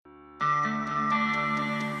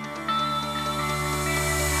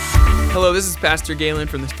Hello, this is Pastor Galen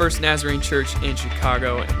from the First Nazarene Church in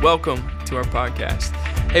Chicago, and welcome to our podcast.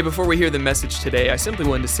 Hey, before we hear the message today, I simply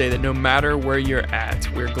wanted to say that no matter where you're at,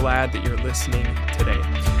 we're glad that you're listening today.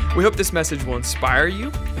 We hope this message will inspire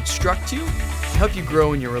you, instruct you, and help you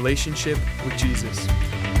grow in your relationship with Jesus.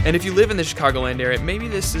 And if you live in the Chicagoland area, maybe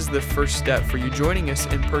this is the first step for you joining us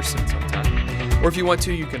in person sometime. Or if you want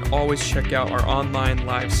to, you can always check out our online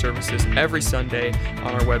live services every Sunday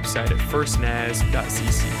on our website at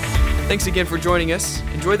firstnaz.cc. Thanks again for joining us.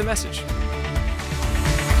 Enjoy the message.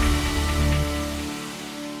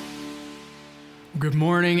 Good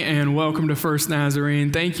morning and welcome to First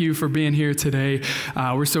Nazarene. Thank you for being here today.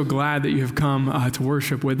 We're so glad that you have come to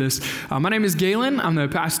worship with us. My name is Galen. I'm the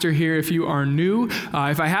pastor here. If you are new,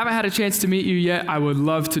 if I haven't had a chance to meet you yet, I would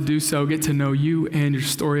love to do so, get to know you and your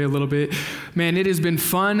story a little bit. Man, it has been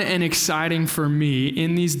fun and exciting for me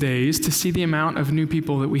in these days to see the amount of new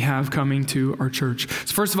people that we have coming to our church.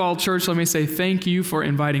 So first of all, church, let me say thank you for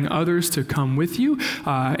inviting others to come with you.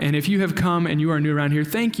 And if you have come and you are new around here,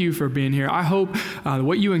 thank you for being here. I hope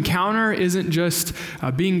what you encounter isn't just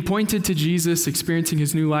being pointed to Jesus, experiencing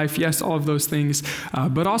his new life, yes, all of those things,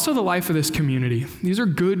 but also the life of this community. These are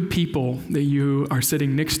good people that you are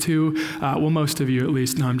sitting next to, well, most of you at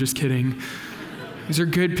least. No, I'm just kidding. These are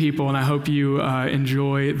good people, and I hope you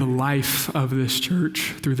enjoy the life of this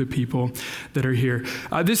church through the people that are here.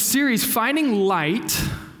 This series, Finding Light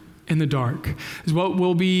in the Dark, is what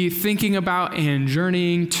we'll be thinking about and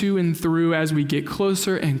journeying to and through as we get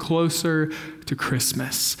closer and closer to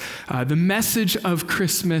Christmas. The message of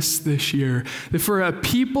Christmas this year, that for a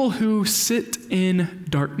people who sit in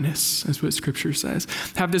darkness, is what Scripture says,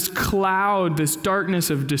 have this cloud, this darkness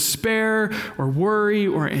of despair or worry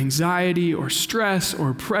or anxiety or stress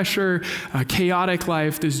or pressure, a chaotic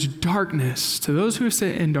life, this darkness, to those who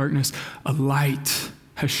sit in darkness, a light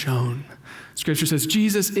has shone. Scripture says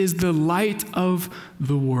Jesus is the light of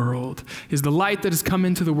the world, is the light that has come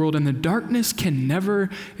into the world, and the darkness can never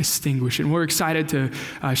extinguish it. And we're excited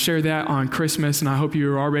to share that on Christmas, and I hope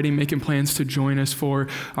you're already making plans to join us for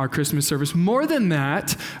our Christmas service. More than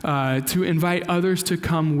that, to invite others to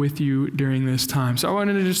come with you during this time. So I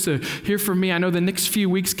wanted to just hear from me. I know the next few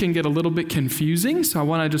weeks can get a little bit confusing, so I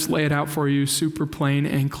want to just lay it out for you, super plain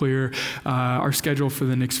and clear, our schedule for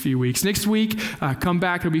the next few weeks. Next week, come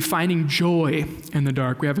back, it'll be Finding Joy in the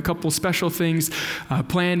Dark. We have a couple special things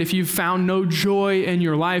planned. If you've found no joy in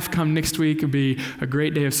your life, come next week. It'll be a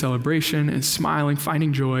great day of celebration and smiling,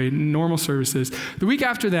 finding joy, normal services. The week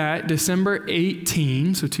after that, December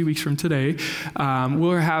 18, so 2 weeks from today,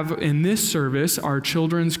 we'll have in this service our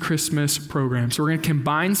children's Christmas program. So we're going to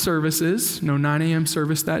combine services, no 9 a.m.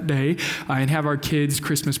 service that day, and have our kids'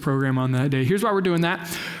 Christmas program on that day. Here's why we're doing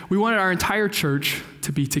that. We wanted our entire church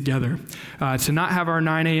to be together, to not have our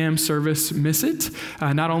 9 a.m. service miss it,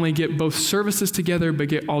 not only get both services together, but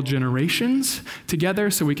get all generations together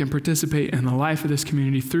so we can participate in the life of this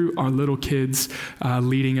community through our little kids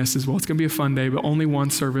leading us as well. It's going to be a fun day, but only one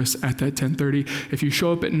service at that 10:30. If you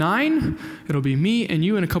show up at 9, it'll be me and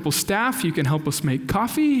you and a couple staff. You can help us make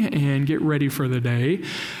coffee and get ready for the day.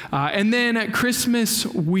 And then at Christmas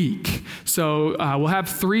week, so we'll have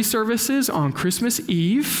 3 services on Christmas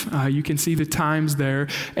Eve. You can see the times there.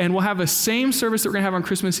 And we'll have a same service that we're going to have on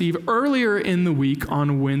Christmas Eve earlier in the week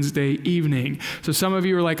on Wednesday evening. So some of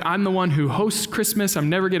you are like, I'm the one who hosts Christmas. I'm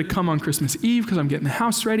never going to come on Christmas Eve because I'm getting the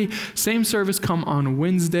house ready. Same service, come on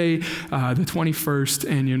Wednesday, the 21st,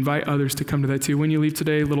 and you invite others to come to that too. When you leave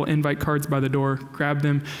today, little invite cards by the door. Grab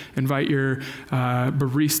them. Invite your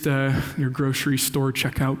barista, your grocery store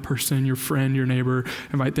checkout person, your friend, your neighbor.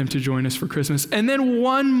 Invite them to join us for Christmas. And then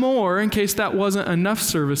one more, in case that wasn't enough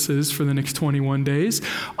services for the next 21 days.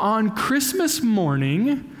 On Christmas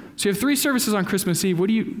morning, so you have 3 services on Christmas Eve.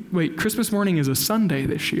 Christmas morning is a Sunday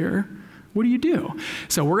this year. What do?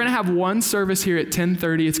 So we're going to have one service here at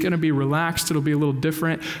 10:30. It's going to be relaxed. It'll be a little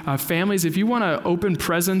different. Families, if you want to open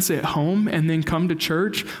presents at home and then come to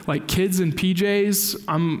church, like kids in PJs,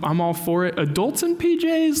 I'm all for it. Adults in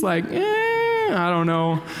PJs, I don't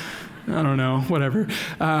know. Whatever.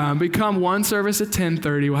 Become one service at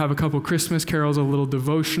 10:30. We'll have a couple Christmas carols, a little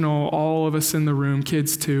devotional, all of us in the room,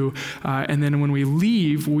 kids too. And then when we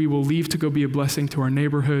leave, we will leave to go be a blessing to our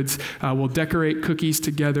neighborhoods. We'll decorate cookies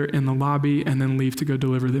together in the lobby and then leave to go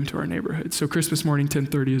deliver them to our neighborhoods. So Christmas morning,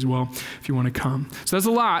 10:30 as well, if you want to come. So that's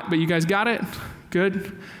a lot, but you guys got it?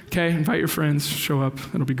 Good? Okay, invite your friends, show up.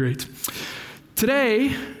 It'll be great.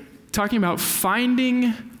 Today, talking about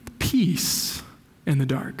finding peace in the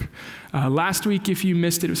dark. Last week, if you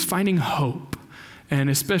missed it, it was finding hope And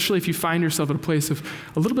especially if you find yourself at a place of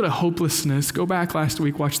a little bit of hopelessness, go back last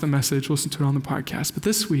week, watch the message, listen to it on the podcast. But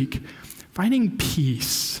this week, finding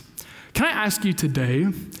peace. Can I ask you today,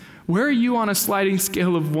 where are you on a sliding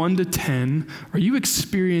scale of 1 to 10? Are you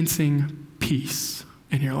experiencing peace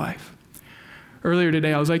in your life? Earlier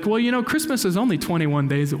today, I was like, well, Christmas is only 21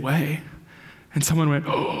 days away. And someone went,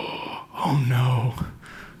 oh no.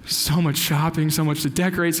 So much shopping, so much to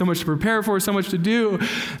decorate, so much to prepare for, so much to do.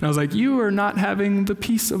 And I was like, you are not having the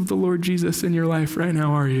peace of the Lord Jesus in your life right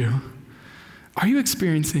now, are you? Are you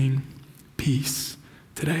experiencing peace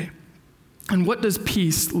today? And what does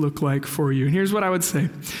peace look like for you? And here's what I would say.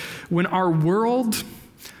 When our world,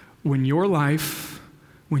 when your life,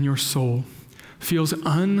 when your soul feels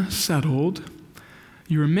unsettled,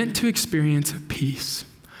 you are meant to experience peace.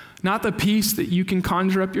 Not the peace that you can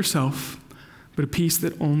conjure up yourself, but a peace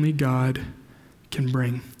that only God can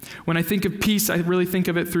bring. When I think of peace, I really think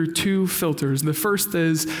of it through two filters. The first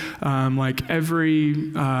is like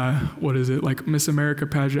Miss America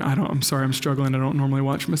pageant. I'm sorry, I'm struggling. I don't normally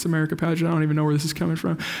watch Miss America pageant. I don't even know where this is coming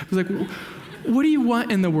from. It's like, what do you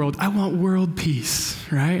want in the world? I want world peace,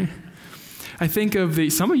 right? I think of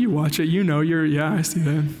some of you watch it, I see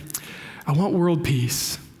that. I want world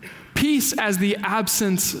peace. Peace as the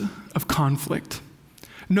absence of conflict.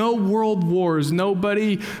 No world wars,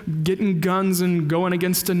 nobody getting guns and going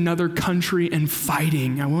against another country and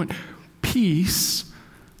fighting. I want peace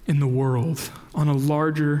in the world on a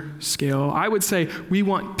larger scale. I would say we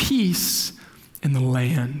want peace in the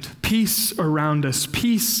land, peace around us,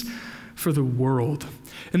 peace for the world.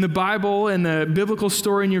 In the Bible and the biblical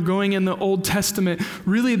story, and you're going in the Old Testament,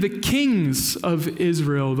 really the kings of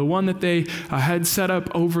Israel, the one that they had set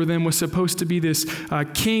up over them was supposed to be this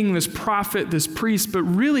king, this prophet, this priest, but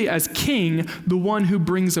really as king, the one who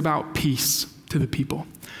brings about peace to the people.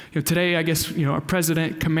 Today, I guess, a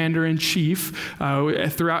president, commander-in-chief,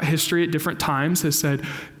 throughout history at different times has said,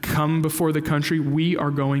 come before the country, we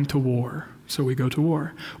are going to war. So we go to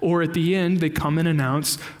war. Or at the end, they come and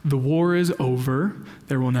announce, the war is over,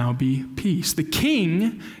 there will now be peace. The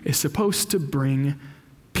king is supposed to bring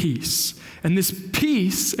peace. And this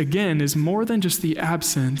peace, again, is more than just the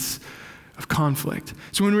absence of conflict.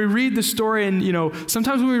 So when we read the story, and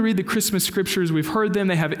sometimes when we read the Christmas scriptures, we've heard them,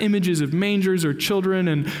 they have images of mangers or children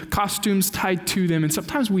and costumes tied to them, and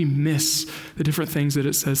sometimes we miss the different things that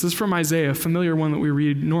it says. This is from Isaiah, a familiar one that we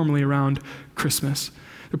read normally around Christmas.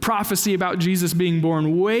 The prophecy about Jesus being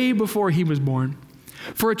born way before he was born.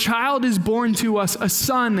 For a child is born to us, a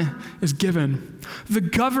son is given. The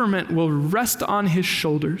government will rest on his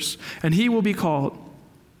shoulders, and he will be called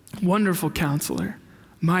Wonderful Counselor,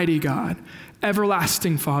 Mighty God,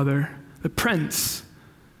 Everlasting Father, the Prince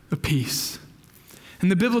of Peace. In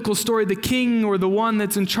the biblical story, the king or the one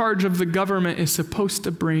that's in charge of the government is supposed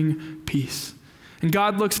to bring peace. And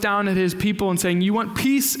God looks down at his people and saying, you want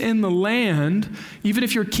peace in the land, even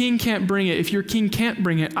if your king can't bring it. If your king can't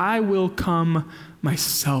bring it, I will come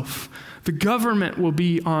myself. The government will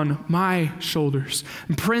be on my shoulders.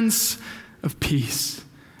 And Prince of Peace.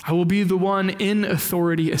 I will be the one in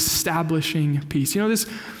authority establishing peace. This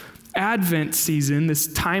Advent season,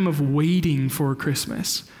 this time of waiting for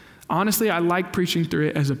Christmas, honestly, I like preaching through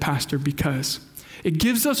it as a pastor because it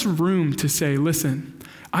gives us room to say, listen,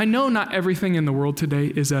 I know not everything in the world today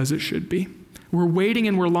is as it should be. We're waiting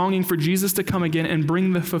and we're longing for Jesus to come again and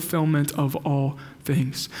bring the fulfillment of all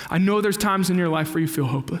things. I know there's times in your life where you feel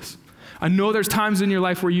hopeless. I know there's times in your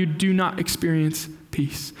life where you do not experience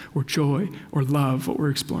peace or joy or love, what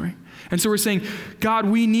we're exploring. And so we're saying, God,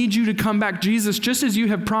 we need you to come back. Jesus, just as you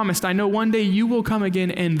have promised, I know one day you will come again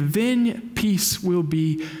and then peace will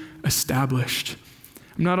be established.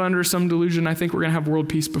 I'm not under some delusion. I think we're going to have world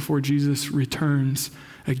peace before Jesus returns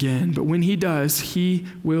again. But when he does, he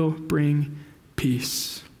will bring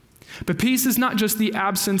peace. But peace is not just the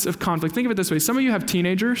absence of conflict. Think of it this way. Some of you have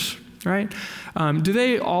teenagers, right? Do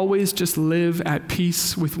they always just live at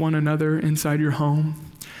peace with one another inside your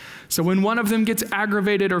home? So when one of them gets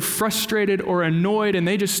aggravated or frustrated or annoyed and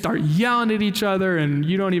they just start yelling at each other and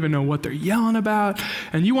you don't even know what they're yelling about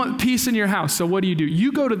and you want peace in your house, so what do?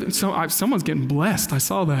 You go to, someone's getting blessed, I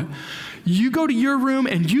saw that. You go to your room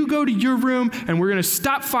and you go to your room and we're going to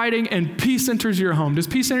stop fighting and peace enters your home. Does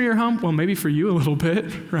peace enter your home? Well, maybe for you a little bit,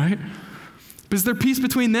 right? But is there peace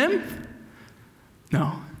between them?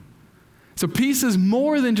 No. So peace is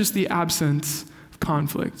more than just the absence of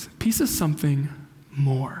conflict. Peace is something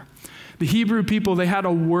more. The Hebrew people, they had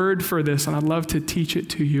a word for this, and I'd love to teach it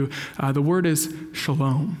to you. The word is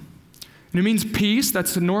shalom. And it means peace.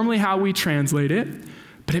 That's normally how we translate it.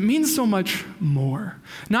 But it means so much more.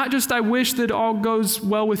 Not just I wish that all goes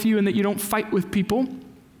well with you and that you don't fight with people.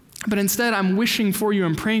 But instead, I'm wishing for you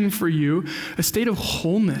and praying for you a state of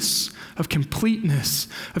wholeness, of completeness,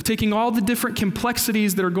 of taking all the different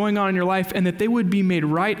complexities that are going on in your life and that they would be made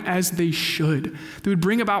right as they should. They would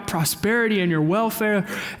bring about prosperity and your welfare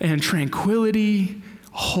and tranquility,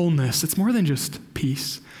 wholeness. It's more than just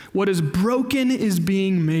peace. What is broken is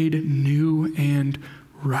being made new and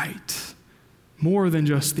right. More than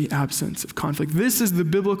just the absence of conflict. This is the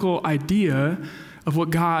biblical idea of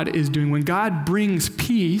what God is doing. When God brings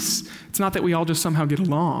peace, it's not that we all just somehow get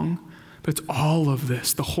along, but it's all of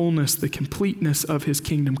this, the wholeness, the completeness of his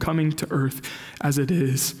kingdom coming to earth as it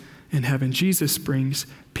is in heaven. Jesus brings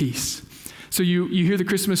peace. So you hear the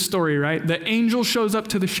Christmas story, right? The angel shows up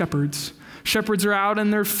to the shepherds. Shepherds are out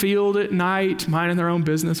in their field at night, minding their own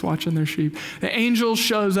business, watching their sheep. The angel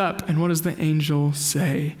shows up, and what does the angel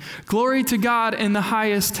say? Glory to God in the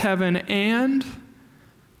highest heaven and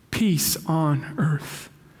peace on earth.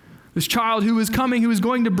 This child who is coming, who is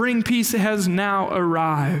going to bring peace, has now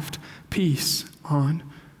arrived. Peace on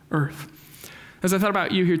earth. As I thought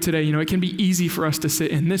about you here today, it can be easy for us to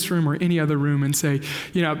sit in this room or any other room and say,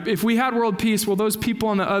 if we had world peace, well, those people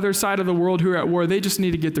on the other side of the world who are at war, they just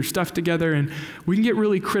need to get their stuff together. And we can get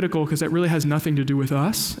really critical because that really has nothing to do with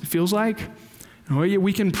us, it feels like.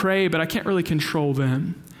 We can pray, but I can't really control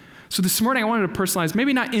them. So this morning I wanted to personalize,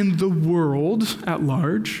 maybe not in the world at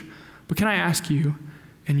large, but can I ask you,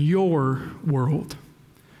 in your world,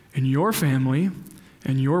 in your family,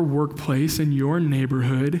 in your workplace, in your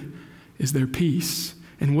neighborhood, is there peace?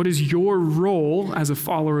 And what is your role as a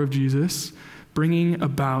follower of Jesus bringing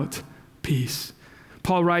about peace?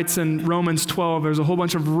 Paul writes in Romans 12, there's a whole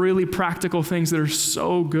bunch of really practical things that are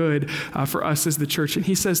so good for us as the church. And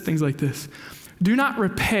he says things like this: do not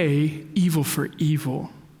repay evil for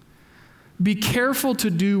evil. Be careful to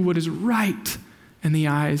do what is right in the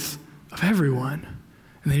eyes of everyone.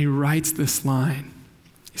 And then he writes this line.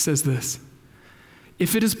 He says this: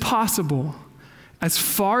 if it is possible, as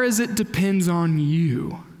far as it depends on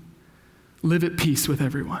you, live at peace with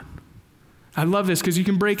everyone. I love this because you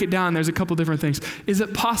can break it down. There's a couple different things. Is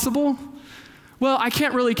it possible? Well, I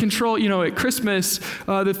can't really control, at Christmas,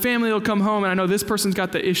 the family will come home and I know this person's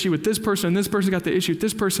got the issue with this person and this person's got the issue with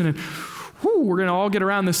this person and we're going to all get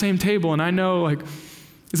around the same table. And I know,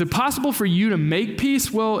 is it possible for you to make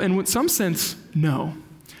peace? Well, in some sense, no.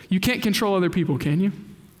 You can't control other people, can you?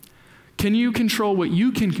 Can you control what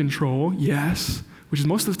you can control? Yes, which is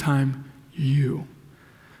most of the time you.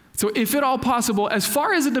 So if at all possible, as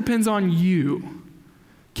far as it depends on you,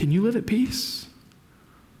 can you live at peace?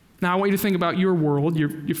 Now I want you to think about your world,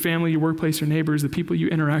 your family, your workplace, your neighbors, the people you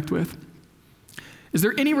interact with. Is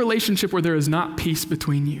there any relationship where there is not peace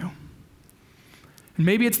between you? And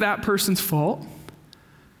maybe it's that person's fault.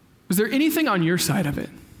 Is there anything on your side of it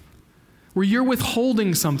where you're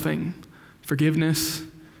withholding something, forgiveness, or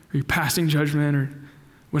you're passing judgment, or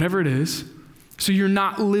whatever it is, so you're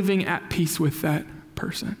not living at peace with that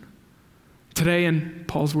person? Today, in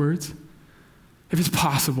Paul's words, if it's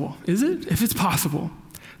possible, is it? If it's possible,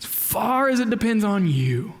 as far as it depends on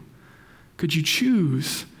you, could you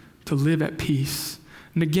choose to live at peace?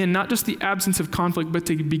 And again, not just the absence of conflict, but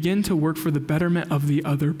to begin to work for the betterment of the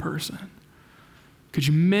other person. Could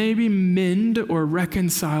you maybe mend or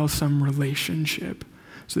reconcile some relationship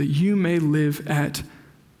so that you may live at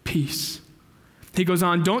peace? He goes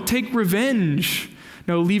on, don't take revenge.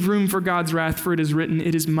 No, leave room for God's wrath, for it is written,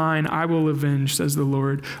 it is mine, I will avenge, says the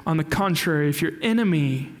Lord. On the contrary, if your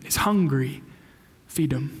enemy is hungry,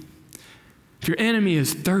 feed him. If your enemy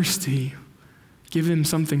is thirsty, give them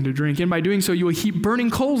something to drink. And by doing so, you will heap burning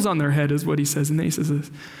coals on their head, is what he says. And then he says this: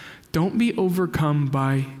 don't be overcome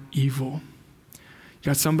by evil. You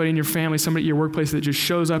got somebody in your family, somebody at your workplace that just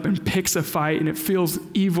shows up and picks a fight and it feels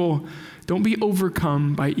evil. Don't be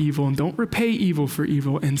overcome by evil and don't repay evil for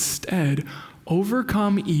evil. Instead,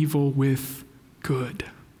 overcome evil with good,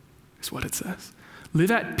 is what it says. Live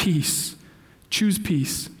at peace. Choose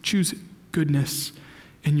peace. Choose goodness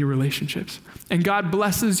in your relationships. And God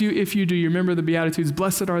blesses you if you do. You remember the Beatitudes.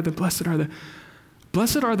 Blessed are the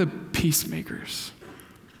peacemakers,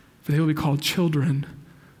 for they will be called children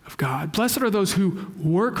of God. Blessed are those who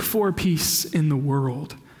work for peace in the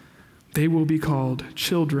world. They will be called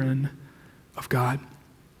children of God.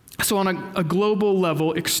 So on a global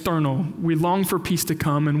level, external, we long for peace to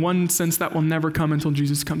come. In one sense, that will never come until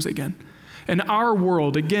Jesus comes again. In our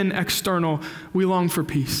world, again, external, we long for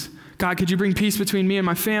peace. God, could you bring peace between me and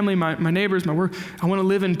my family, my neighbors, my work? I want to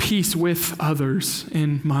live in peace with others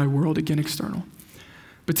in my world, again, external.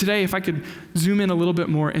 But today, if I could zoom in a little bit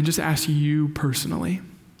more and just ask you personally,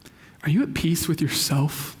 are you at peace with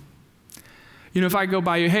yourself? If I go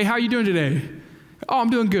by you, hey, how are you doing today? Oh, I'm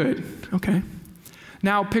doing good. Okay.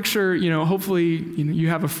 Now picture, hopefully you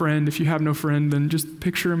have a friend. If you have no friend, then just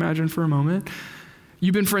imagine for a moment.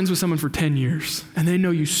 You've been friends with someone for 10 years, and they know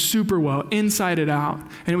you super well, inside and out,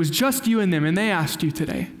 and it was just you and them, and they asked you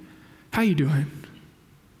today, how you doing?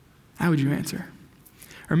 How would you answer?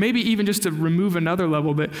 Or maybe even just to remove another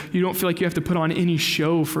level, that you don't feel like you have to put on any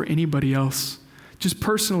show for anybody else. Just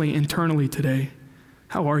personally, internally today,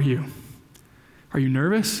 how are you? Are you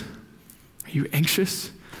nervous? Are you anxious?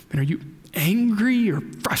 And are you angry or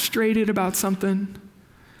frustrated about something?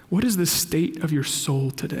 What is the state of your soul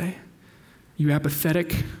today? Are you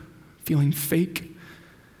apathetic, feeling fake?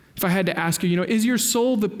 If I had to ask you, is your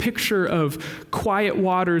soul the picture of quiet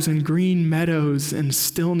waters and green meadows and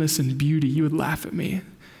stillness and beauty? You would laugh at me.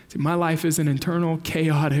 See, my life is an internal,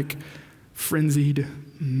 chaotic, frenzied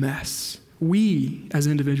mess. We, as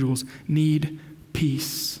individuals, need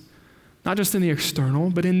peace. Not just in the external,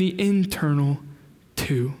 but in the internal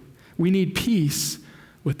too. We need peace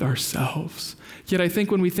with ourselves. Yet I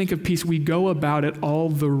think when we think of peace, we go about it all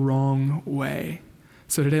the wrong way.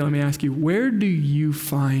 So today, let me ask you, where do you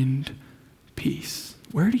find peace?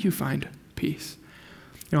 Where do you find peace?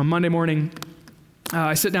 On Monday morning,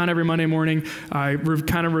 I sit down every Monday morning. I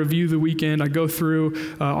kind of review the weekend. I go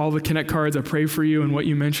through all the Connect cards. I pray for you and what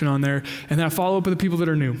you mention on there. And then I follow up with the people that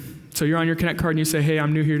are new. So you're on your Connect card and you say, hey,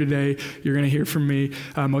 I'm new here today. You're going to hear from me.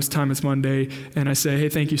 Most of the time it's Monday. And I say, hey,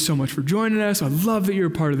 thank you so much for joining us. I love that you're a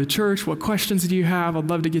part of the church. What questions do you have? I'd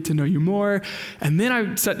love to get to know you more. And then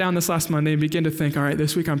I sat down this last Monday and began to think, all right,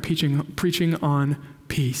 this week I'm preaching on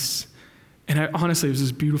peace. And honestly, it was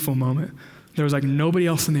this beautiful moment. There was like nobody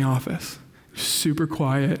else in the office. Super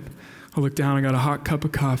quiet. I look down, I got a hot cup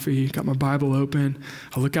of coffee, got my Bible open.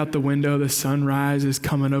 I look out the window, the sunrise is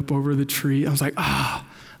coming up over the tree. I was like,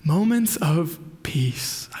 moments of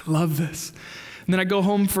peace. I love this. And then I go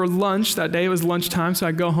home for lunch. That day it was lunchtime, so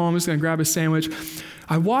I go home, I'm just gonna grab a sandwich.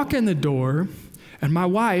 I walk in the door, and my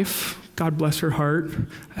wife, God bless her heart,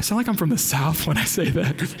 I sound like I'm from the South when I say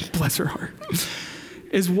that, bless her heart,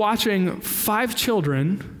 is watching 5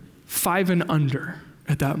 children, 5 and under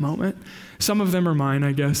at that moment. Some of them are mine,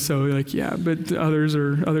 I guess, so but others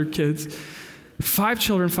are other kids. 5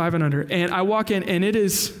 children, 5 and under. And I walk in, and it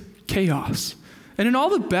is chaos. And in all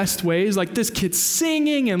the best ways, like this kid's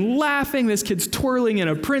singing and laughing, this kid's twirling in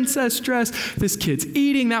a princess dress, this kid's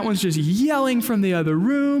eating, that one's just yelling from the other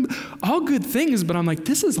room. All good things, but I'm like,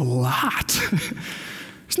 this is a lot.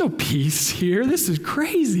 There's no peace here. This is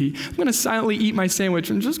crazy. I'm going to silently eat my sandwich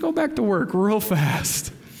and just go back to work real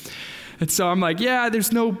fast. And so I'm like,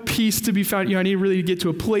 there's no peace to be found. I need really to get to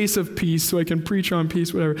a place of peace so I can preach on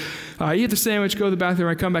peace, whatever. I eat the sandwich, go to the bathroom,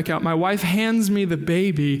 I come back out. My wife hands me the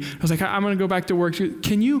baby. I was like, I'm going to go back to work. She goes,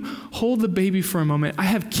 can you hold the baby for a moment? I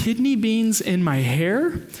have kidney beans in my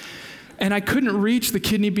hair, and I couldn't reach the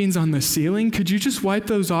kidney beans on the ceiling. Could you just wipe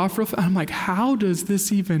those off real fast? I'm like, how does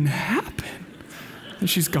this even happen? And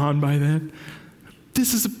she's gone by then.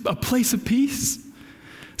 This is a place of peace.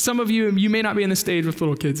 Some of you may not be in the stage with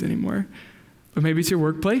little kids anymore, but maybe it's your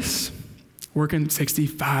workplace, working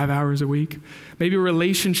 65 hours a week. Maybe a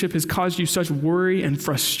relationship has caused you such worry and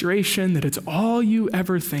frustration that it's all you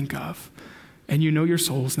ever think of, and your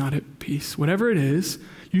soul's not at peace. Whatever it is,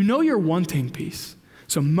 you're wanting peace.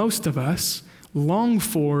 So most of us long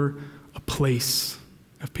for a place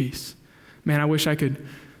of peace. Man, I wish I could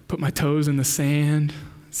put my toes in the sand,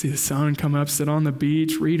 see the sun come up, sit on the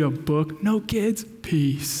beach, read a book. No kids,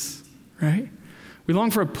 peace, right? We long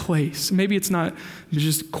for a place. Maybe it's not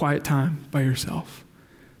just quiet time by yourself.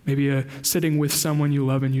 Maybe sitting with someone you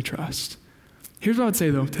love and you trust. Here's what I'd say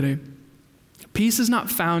though today. Peace is not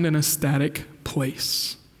found in a static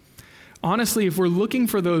place. Honestly, if we're looking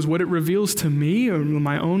for those, what it reveals to me or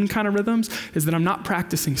my own kind of rhythms is that I'm not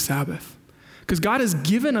practicing Sabbath. Because God has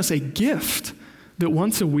given us a gift that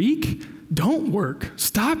once a week, don't work.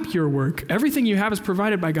 Stop your work. Everything you have is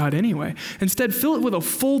provided by God anyway. Instead, fill it with a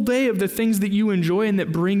full day of the things that you enjoy and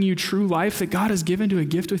that bring you true life that God has given to a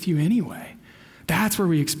gift with you anyway. That's where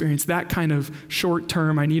we experience that kind of short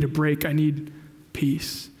term, I need a break, I need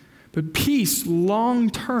peace. But peace long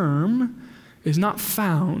term is not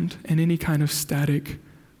found in any kind of static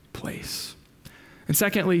place. And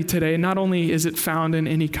secondly, today, not only is it found in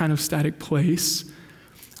any kind of static place,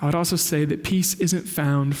 I would also say that peace isn't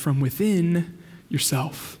found from within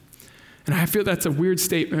yourself. And I feel that's a weird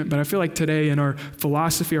statement, but I feel like today in our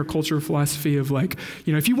philosophy, our cultural philosophy of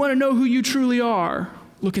if you want to know who you truly are,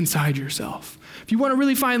 look inside yourself. If you want to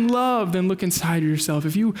really find love, then look inside yourself.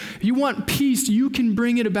 If you want peace, you can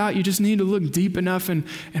bring it about. You just need to look deep enough and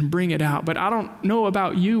bring it out. But I don't know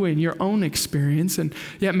about you and your own experience. And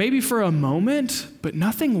maybe for a moment, but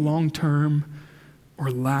nothing long-term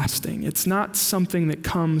or lasting. It's not something that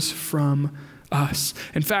comes from us.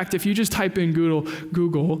 In fact, if you just type in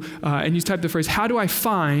Google and you type the phrase, how do I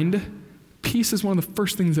find peace, is one of the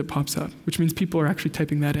first things that pops up, which means people are actually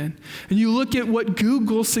typing that in. And you look at what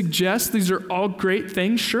Google suggests, these are all great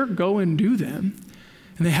things, sure, go and do them.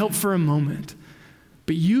 And they help for a moment.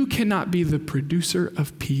 But you cannot be the producer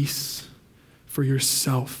of peace for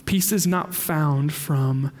yourself. Peace is not found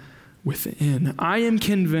from within. I am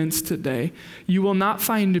convinced today you will not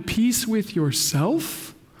find peace with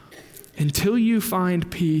yourself until you find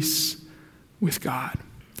peace with God.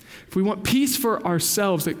 If we want peace for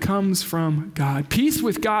ourselves that comes from God, peace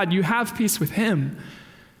with God, you have peace with him,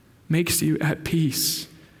 makes you at peace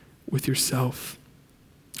with yourself.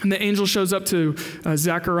 And the angel shows up to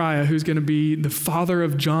Zechariah, who's going to be the father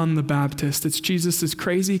of John the Baptist. It's Jesus'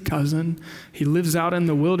 crazy cousin. He lives out in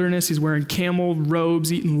the wilderness. He's wearing camel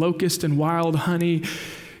robes, eating locust and wild honey.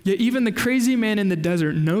 Yet even the crazy man in the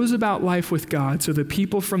desert knows about life with God, so the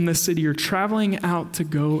people from the city are traveling out to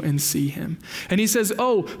go and see him. And he says,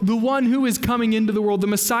 oh, the one who is coming into the world, the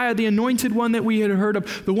Messiah, the anointed one that we had heard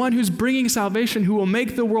of, the one who's bringing salvation, who will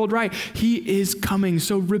make the world right, he is coming.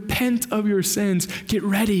 So repent of your sins. Get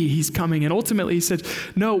ready, he's coming. And ultimately he says,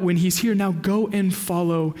 no, when he's here, now go and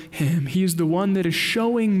follow him. He is the one that is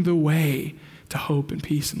showing the way to hope and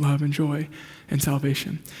peace and love and joy and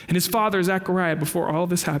salvation. And his father, Zechariah, before all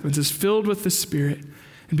this happens, is filled with the Spirit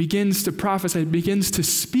and begins to prophesy, begins to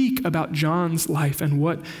speak about John's life and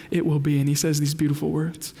what it will be. And he says these beautiful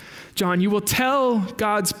words. John, you will tell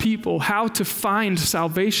God's people how to find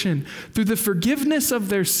salvation through the forgiveness of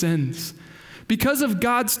their sins. Because of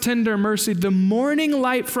God's tender mercy, the morning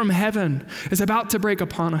light from heaven is about to break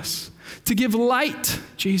upon us, to give light,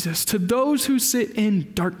 Jesus, to those who sit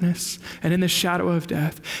in darkness and in the shadow of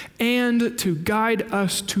death, and to guide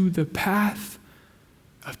us to the path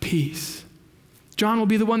of peace. John will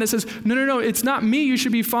be the one that says, no, it's not me you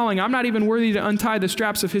should be following. I'm not even worthy to untie the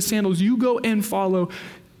straps of his sandals. You go and follow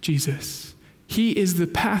Jesus. He is the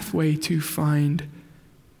pathway to find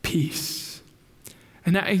peace.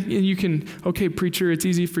 And you can, okay, preacher, it's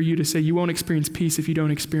easy for you to say you won't experience peace if you don't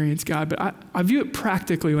experience God. But I view it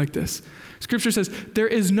practically like this. Scripture says, there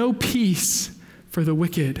is no peace for the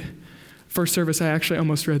wicked. First service, I actually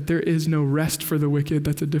almost read, there is no rest for the wicked.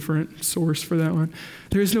 That's a different source for that one.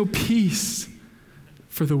 There is no peace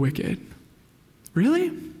for the wicked. Really?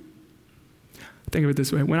 Think of it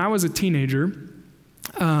this way. When I was a teenager,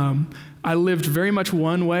 I lived very much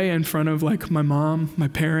one way in front of like my mom, my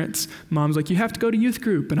parents. Mom's like, you have to go to youth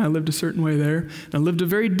group. And I lived a certain way there. And I lived a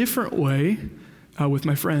very different way with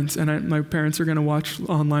my friends. And my parents are going to watch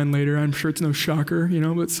online later. I'm sure it's no shocker,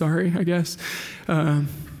 but sorry, I guess.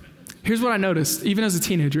 Here's what I noticed, even as a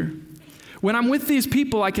teenager. When I'm with these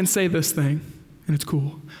people, I can say this thing, and it's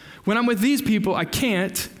cool. When I'm with these people, I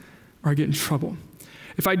can't, or I get in trouble.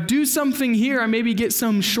 If I do something here, I maybe get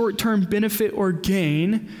some short-term benefit or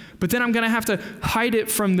gain, but then I'm going to have to hide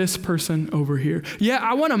it from this person over here. Yeah,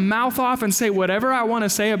 I want to mouth off and say whatever I want to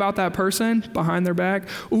say about that person behind their back.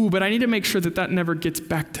 Ooh, but I need to make sure that that never gets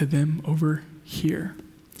back to them over here.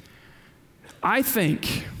 I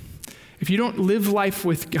think if you don't live life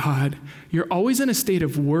with God, you're always in a state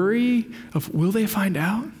of worry of, will they find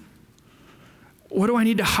out? What do I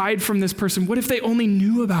need to hide from this person? What if they only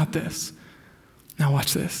knew about this? Now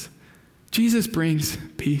watch this. Jesus brings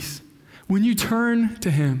peace. When you turn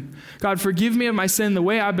to him, God, forgive me of my sin, the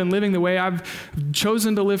way I've been living, the way I've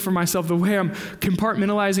chosen to live for myself, the way I'm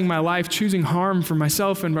compartmentalizing my life, choosing harm for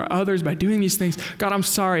myself and for others by doing these things. God, I'm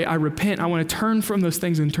sorry. I repent. I want to turn from those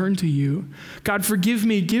things and turn to you. God, forgive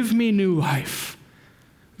me. Give me new life.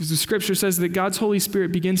 As the scripture says that God's Holy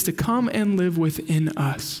Spirit begins to come and live within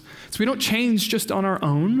us. So we don't change just on our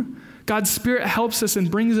own. God's Spirit helps us and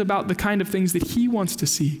brings about the kind of things that he wants to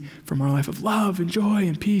see from our life of love and joy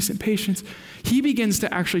and peace and patience. He begins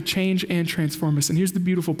to actually change and transform us. And here's the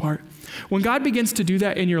beautiful part. When God begins to do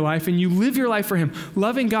that in your life and you live your life for him,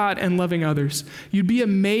 loving God and loving others, you'd be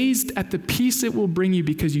amazed at the peace it will bring you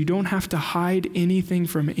because you don't have to hide anything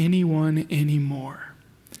from anyone anymore.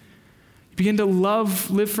 You begin to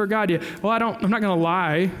live for God. I'm not going to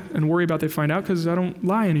lie and worry about they find out because I don't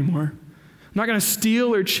lie anymore. I'm not going to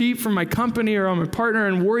steal or cheat from my company or on my partner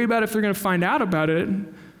and worry about if they're going to find out about it.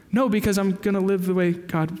 No, because I'm going to live the way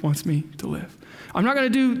God wants me to live. I'm not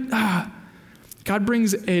going to do, God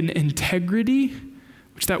brings an integrity,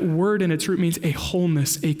 which that word in its root means a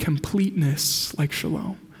wholeness, a completeness, like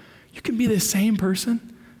shalom. You can be the same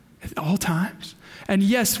person at all times. And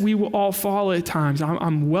yes, we will all fall at times.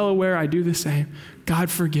 I'm well aware I do the same.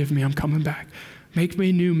 God, forgive me. I'm coming back. Make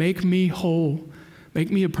me new. Make me whole. Make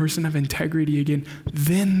me a person of integrity again.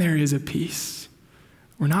 Then there is a peace.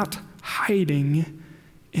 We're not hiding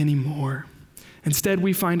anymore. Instead,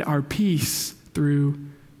 we find our peace through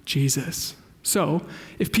Jesus. So,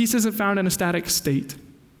 if peace isn't found in a static state,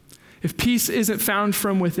 if peace isn't found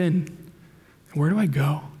from within, where do I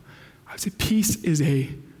go? I would say peace is a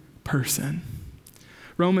person.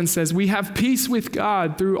 Romans says, we have peace with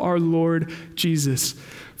God through our Lord Jesus.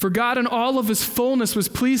 For God in all of his fullness was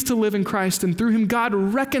pleased to live in Christ, and through him God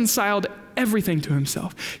reconciled everything to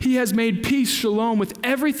himself. He has made peace, shalom, with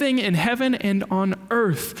everything in heaven and on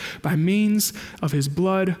earth by means of his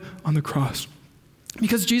blood on the cross.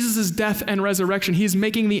 Because Jesus' death and resurrection, he is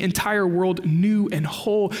making the entire world new and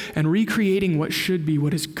whole and recreating what should be,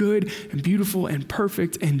 what is good and beautiful and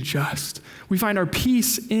perfect and just. We find our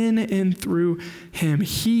peace in and through him.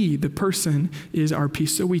 He, the person, is our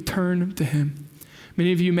peace, so we turn to him.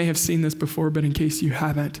 Many of you may have seen this before, but in case you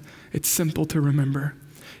haven't, it's simple to remember.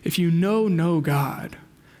 If you know no God,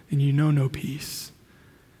 then you know no peace.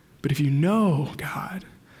 But if you know God,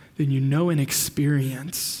 then you know and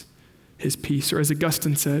experience his peace. Or as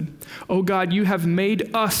Augustine said, "Oh God, you have made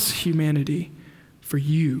us, humanity, for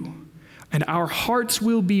you, and our hearts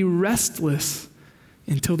will be restless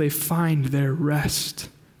until they find their rest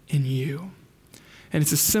in you." And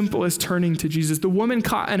it's as simple as turning to Jesus. The woman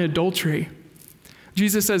caught in adultery,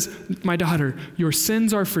 Jesus says, "My daughter, your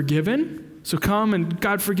sins are forgiven. So come and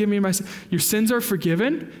God forgive me my sins. Your sins are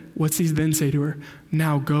forgiven." What's he then say to her?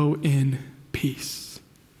 "Now go in peace."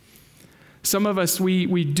 Some of us,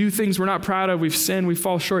 we do things we're not proud of, we've sinned, we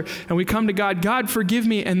fall short, and we come to God, "God, forgive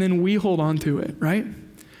me," and then we hold on to it, right?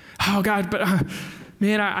 "Oh, God, but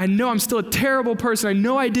man, I know I'm still a terrible person. I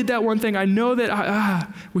know I did that one thing. I know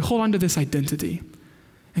that we hold on to this identity.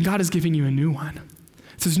 And God is giving you a new one.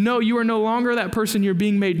 It says, "No, you are no longer that person. You're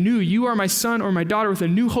being made new. You are my son or my daughter with a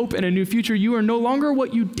new hope and a new future. You are no longer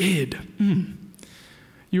what you did.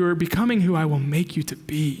 You are becoming who I will make you to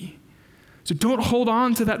be." So don't hold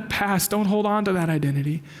on to that past. Don't hold on to that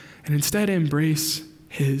identity. And instead embrace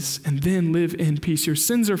his and then live in peace. Your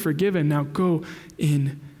sins are forgiven. Now go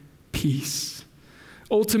in peace.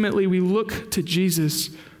 Ultimately, we look to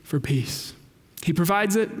Jesus for peace. He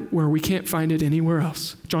provides it where we can't find it anywhere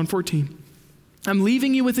else. John 14. "I'm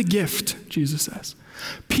leaving you with a gift," Jesus says.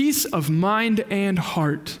 "Peace of mind and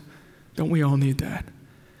heart." Don't we all need that?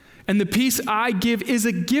 "And the peace I give is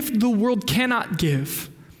a gift the world cannot give.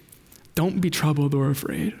 Don't be troubled or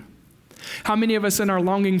afraid." How many of us in our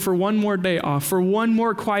longing for one more day off, for one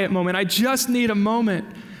more quiet moment? I just need a moment.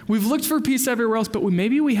 We've looked for peace everywhere else, but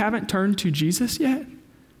maybe we haven't turned to Jesus yet.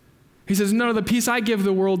 He says, "No, the peace I give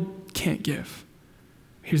the world can't give."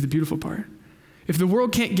 Here's the beautiful part. If the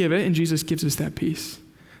world can't give it, and Jesus gives us that peace,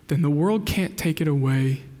 then the world can't take it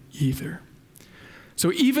away either.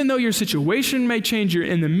 So even though your situation may change, you're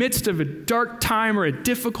in the midst of a dark time or a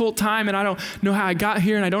difficult time, and I don't know how I got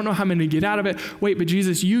here, and I don't know how I'm going to get out of it. Wait, but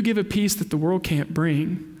Jesus, you give a peace that the world can't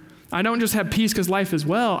bring. I don't just have peace because life is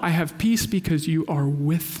well. I have peace because you are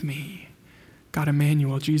with me. God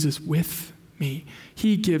Emmanuel, Jesus with me.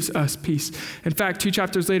 He gives us peace. In fact, 2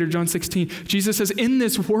 chapters later, John 16, Jesus says, "In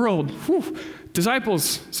this world,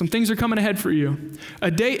 disciples, some things are coming ahead for you. A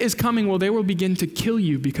day is coming where they will begin to kill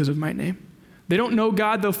you because of my name." They don't know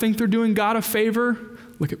God. They'll think they're doing God a favor.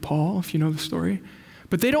 Look at Paul, if you know the story.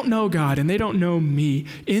 But they don't know God, and they don't know me.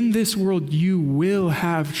 In this world, you will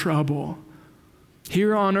have trouble.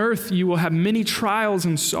 Here on earth, you will have many trials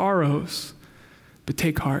and sorrows. But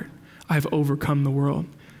take heart. I've overcome the world.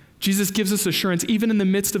 Jesus gives us assurance, even in the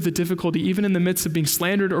midst of the difficulty, even in the midst of being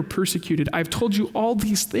slandered or persecuted. I've told you all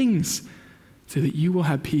these things so that you will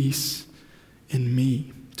have peace in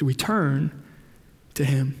me. So we turn to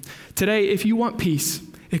him. Today, if you want peace,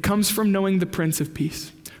 it comes from knowing the Prince of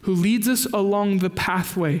Peace, who leads us along the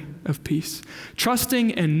pathway of peace,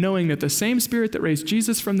 trusting and knowing that the same Spirit that raised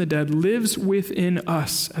Jesus from the dead lives within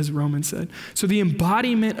us, as Romans said. So the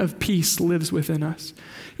embodiment of peace lives within us.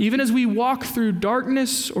 Even as we walk through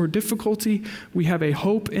darkness or difficulty, we have a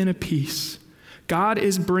hope and a peace. God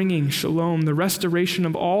is bringing shalom, the restoration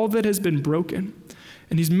of all that has been broken.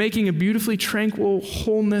 And he's making a beautifully tranquil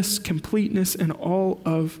wholeness, completeness in all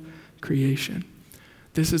of creation.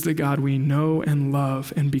 This is the God we know and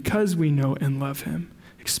love. And because we know and love him,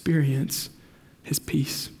 experience his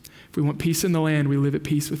peace. If we want peace in the land, we live at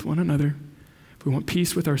peace with one another. If we want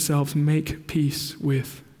peace with ourselves, make peace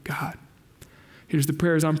with God. Here's the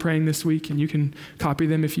prayers I'm praying this week, and you can copy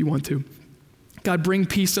them if you want to. God, bring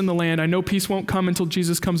peace in the land. I know peace won't come until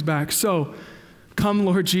Jesus comes back. So come,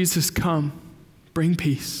 Lord Jesus, come. Bring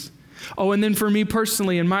peace. Oh, and then for me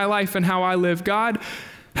personally in my life and how I live, God,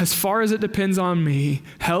 as far as it depends on me,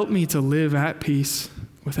 help me to live at peace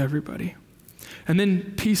with everybody. And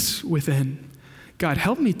then peace within. God,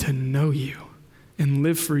 help me to know you and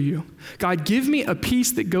live for you. God, give me a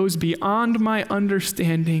peace that goes beyond my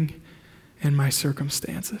understanding and my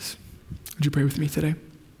circumstances. Would you pray with me today?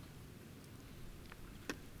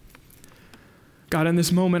 God, in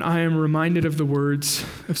this moment, I am reminded of the words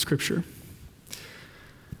of Scripture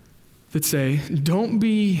that say, don't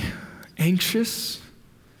be anxious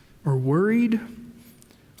or worried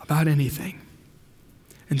about anything.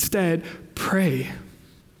 Instead, pray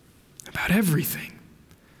about everything.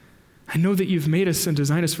 I know that you've made us and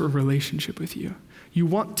designed us for a relationship with you. You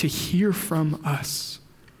want to hear from us.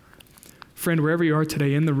 Friend, wherever you are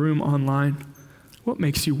today, in the room, online, what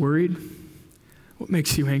makes you worried? What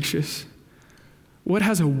makes you anxious? What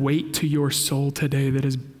has a weight to your soul today that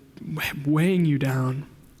is weighing you down?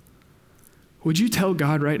 Would you tell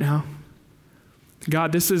God right now,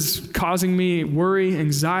 God, this is causing me worry,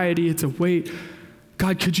 anxiety, it's a weight.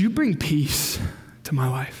 God, could you bring peace to my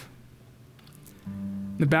life?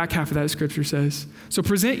 The back half of that scripture says, so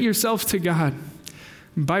present yourselves to God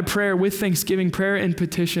by prayer with thanksgiving, prayer and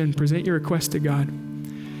petition, present your request to God.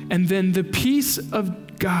 And then the peace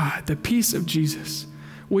of God, the peace of Jesus,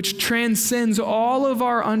 which transcends all of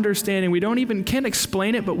our understanding. We can't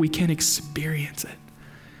explain it, but we can experience it.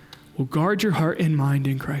 Will guard your heart and mind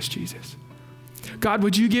in Christ Jesus. God,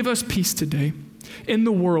 would you give us peace today in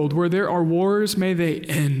the world where there are wars, may they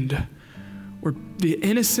end, where the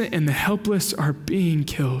innocent and the helpless are being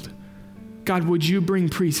killed. God, would you bring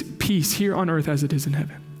peace here on earth as it is in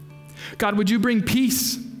heaven? God, would you bring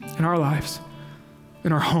peace in our lives,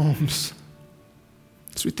 in our homes,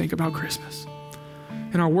 as we think about Christmas,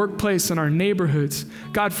 in our workplace, in our neighborhoods.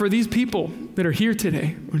 God, for these people that are here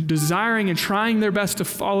today, desiring and trying their best to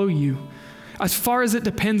follow you, as far as it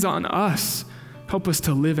depends on us, help us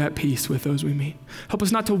to live at peace with those we meet. Help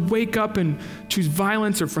us not to wake up and choose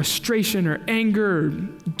violence or frustration or anger or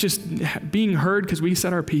just being heard because we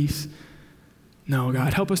set our peace. No,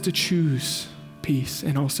 God, help us to choose peace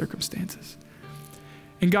in all circumstances.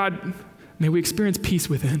 And God, may we experience peace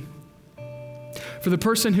within. For the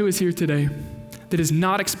person who is here today that is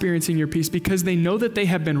not experiencing your peace because they know that they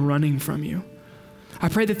have been running from you, I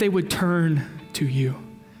pray that they would turn to you.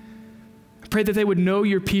 I pray that they would know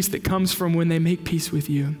your peace that comes from when they make peace with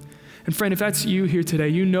you. And friend, if that's you here today,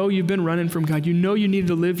 you know you've been running from God. You know you needed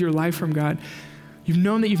to live your life from God. You've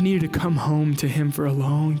known that you've needed to come home to him for a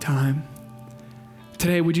long time.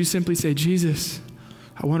 Today, would you simply say, Jesus,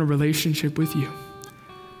 I want a relationship with you.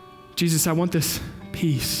 Jesus, I want this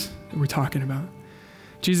peace that we're talking about.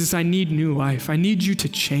 Jesus, I need new life. I need you to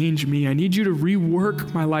change me. I need you to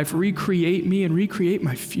rework my life, recreate me, and recreate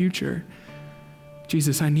my future.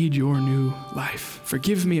 Jesus, I need your new life.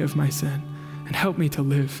 Forgive me of my sin and help me to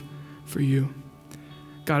live for you.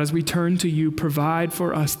 God, as we turn to you, provide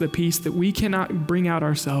for us the peace that we cannot bring out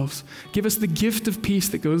ourselves. Give us the gift of peace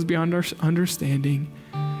that goes beyond our understanding,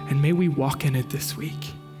 and may we walk in it this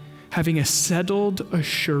week, having a settled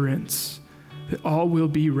assurance that all will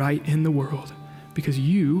be right in the world because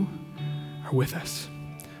you are with us.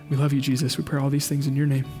 We love you, Jesus. We pray all these things in your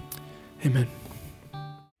name. Amen.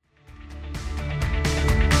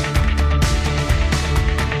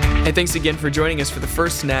 Hey, thanks again for joining us for the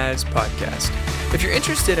First Naz podcast. If you're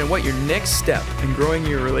interested in what your next step in growing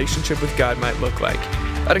your relationship with God might look like,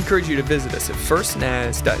 I'd encourage you to visit us at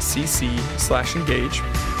firstnaz.cc/engage,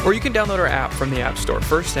 or you can download our app from the App Store,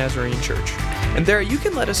 First Nazarene Church. And there you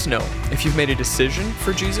can let us know if you've made a decision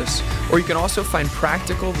for Jesus, or you can also find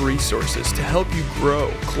practical resources to help you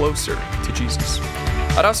grow closer to Jesus.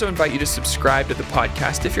 I'd also invite you to subscribe to the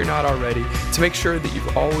podcast if you're not already, to make sure that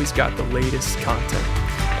you've always got the latest content.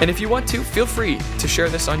 And if you want to, feel free to share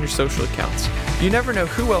this on your social accounts. You never know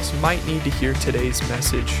who else might need to hear today's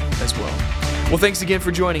message as well. Well, thanks again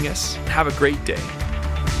for joining us. Have a great day.